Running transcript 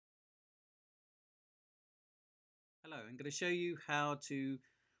Hello, I'm going to show you how to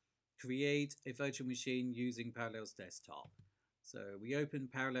create a virtual machine using Parallels Desktop. So we open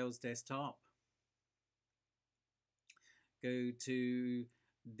Parallels Desktop, go to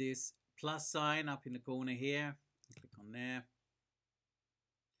this plus sign up in the corner here, click on there.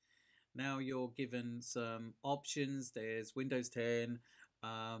 Now you're given some options. There's Windows 10,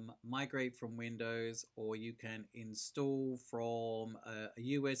 migrate from Windows, or you can install from a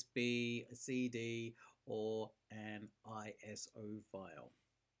USB, a CD, or an ISO file.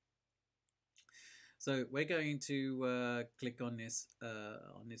 So we're going to click on this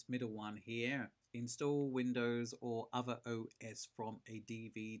middle one here, install Windows or other OS from a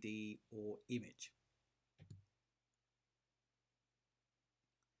DVD or image.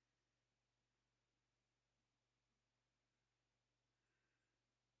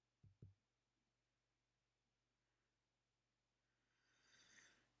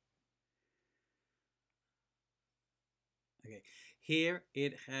 Okay, here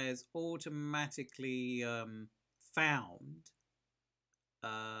it has automatically found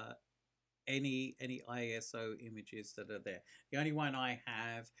any ISO images that are there. The only one I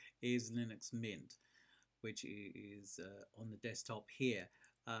have is Linux Mint, which is on the desktop here.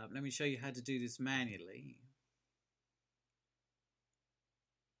 Let me show you how to do this manually.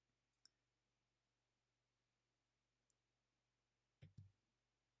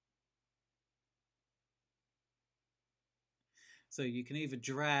 So you can either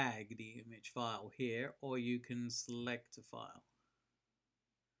drag the image file here, or you can select a file.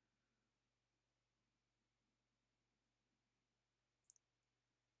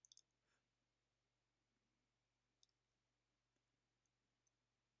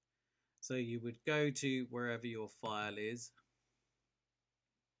 So you would go to wherever your file is,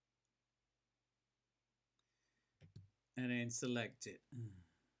 and then select it.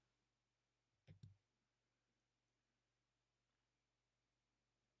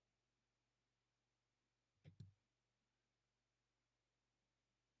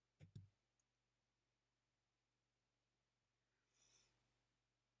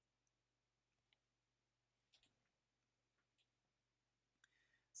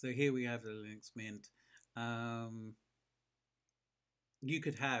 So here we have the Linux Mint. You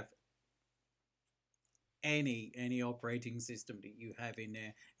could have any operating system that you have in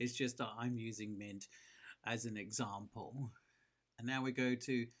there. It's just that I'm using Mint as an example. And now we go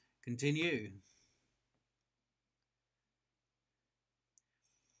to continue.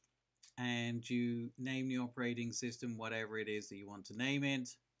 And you name the operating system, whatever it is that you want to name it.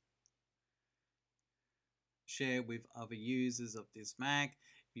 Share with other users of this Mac.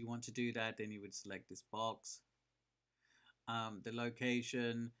 If you want to do that, then you would select this box. The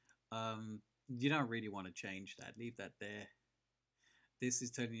location, you don't really want to change that. Leave that there. This is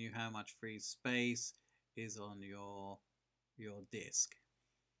telling you how much free space is on your disk.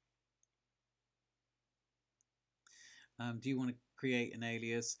 Do you want to create an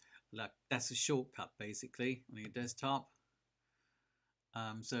alias? Like, that's a shortcut basically on your desktop.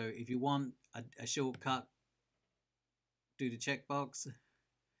 So if you want a shortcut, do the checkbox.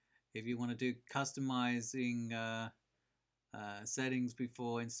 If you want to do customizing settings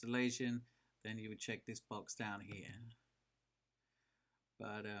before installation, then you would check this box down here.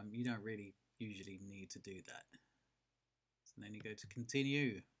 But you don't really usually need to do that. So then you go to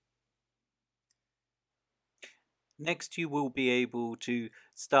continue. Next, you will be able to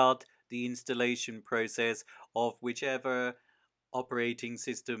start the installation process of whichever operating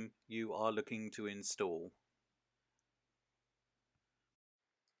system you are looking to install.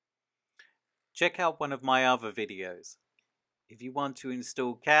 Check out one of my other videos. If you want to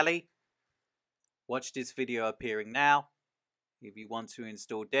install Kali, watch this video appearing now. If you want to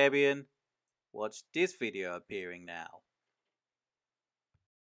install Debian, watch this video appearing now.